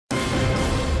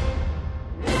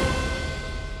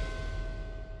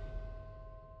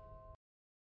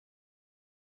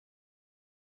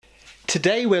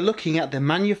Today we're looking at the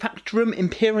Manufactorum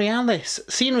Imperialis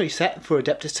Scenery set for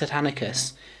Adeptus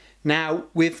Titanicus. Now,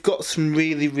 we've got some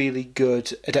really good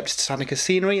Adeptus Titanicus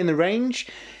scenery in the range.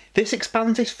 This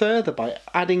expands this further by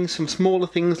adding some smaller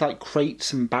things like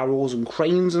crates and barrels and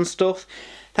cranes and stuff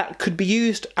that could be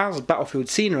used as battlefield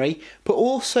scenery, but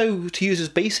also to use as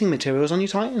basing materials on your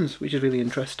Titans, which is really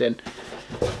interesting.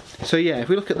 So yeah, if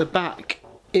we look at the back,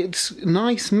 it's a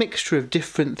nice mixture of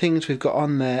different things we've got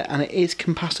on there, and it is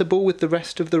compatible with the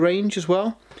rest of the range as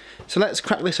well. So let's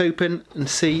crack this open and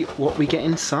see what we get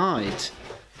inside.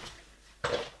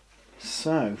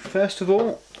 So first of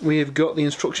all, we have got the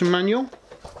instruction manual.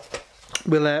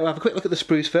 We'll have a quick look at the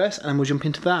sprues first and then we'll jump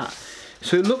into that.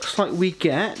 So it looks like we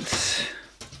get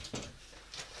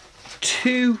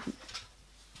 2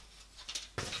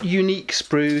 unique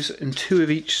sprues and 2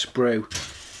 of each sprue.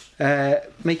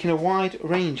 Making a wide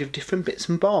range of different bits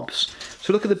and bobs.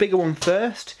 So look at the bigger one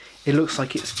first. It looks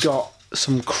like it's got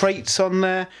some crates on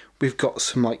there. We've got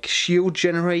some like shield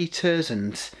generators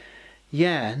and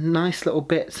yeah, nice little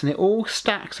bits, and it all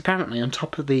stacks apparently on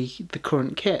top of the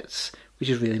current kits, which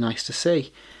is really nice to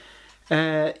see.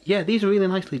 Yeah, these are really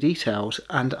nicely detailed,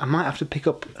 and I might have to pick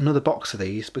up another box of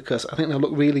these because I think they'll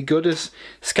look really good as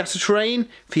scatter terrain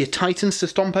for your Titans to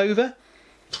stomp over.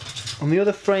 On the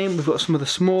other frame we've got some of the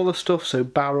smaller stuff, so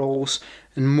barrels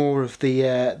and more of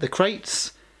the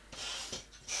crates.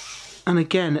 And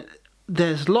again,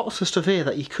 there's lots of stuff here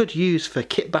that you could use for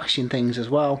kit bashing things as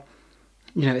well.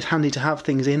 You know, it's handy to have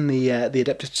things in the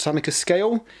Adeptus Titanicus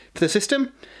scale for the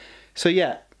system. So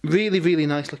yeah, really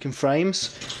nice looking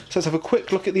frames. So let's have a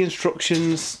quick look at the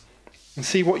instructions and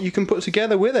see what you can put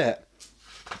together with it.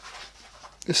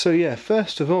 So yeah,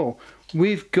 first of all,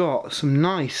 we've got some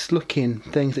nice looking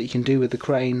things that you can do with the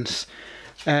cranes.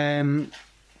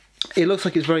 It looks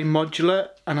like it's very modular,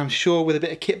 and I'm sure with a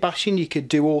bit of kit bashing you could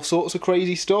do all sorts of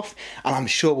crazy stuff, and I'm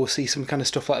sure we'll see some kind of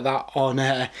stuff like that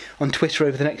on Twitter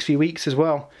over the next few weeks as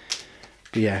well.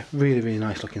 But yeah, really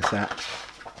nice looking set.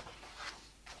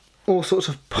 All sorts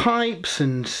of pipes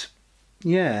and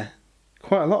yeah,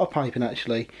 quite a lot of piping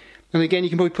actually. And again, you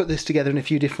can probably put this together in a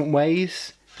few different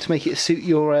ways to make it suit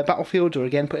your battlefield, or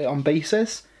again put it on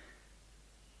bases.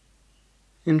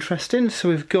 Interesting. So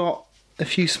we've got a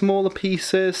few smaller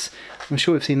pieces. I'm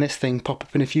sure we've seen this thing pop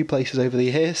up in a few places over the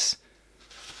years.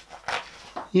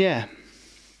 Yeah.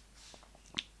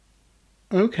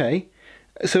 Okay.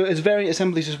 So as variant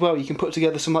assemblies as well, you can put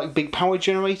together some like big power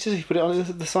generators if you put it on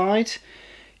the side.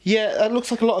 Yeah, it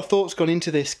looks like a lot of thought's gone into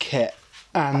this kit,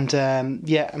 and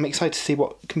yeah, I'm excited to see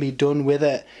what can be done with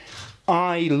it.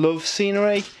 I love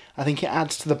scenery. I think it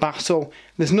adds to the battle.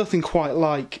 There's nothing quite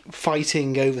like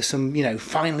fighting over some, you know,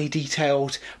 finely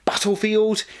detailed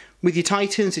battlefield with your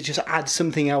Titans. It just adds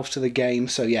something else to the game.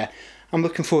 So yeah, I'm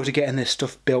looking forward to getting this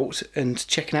stuff built and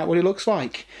checking out what it looks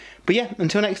like. But yeah,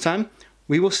 until next time,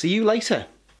 we will see you later.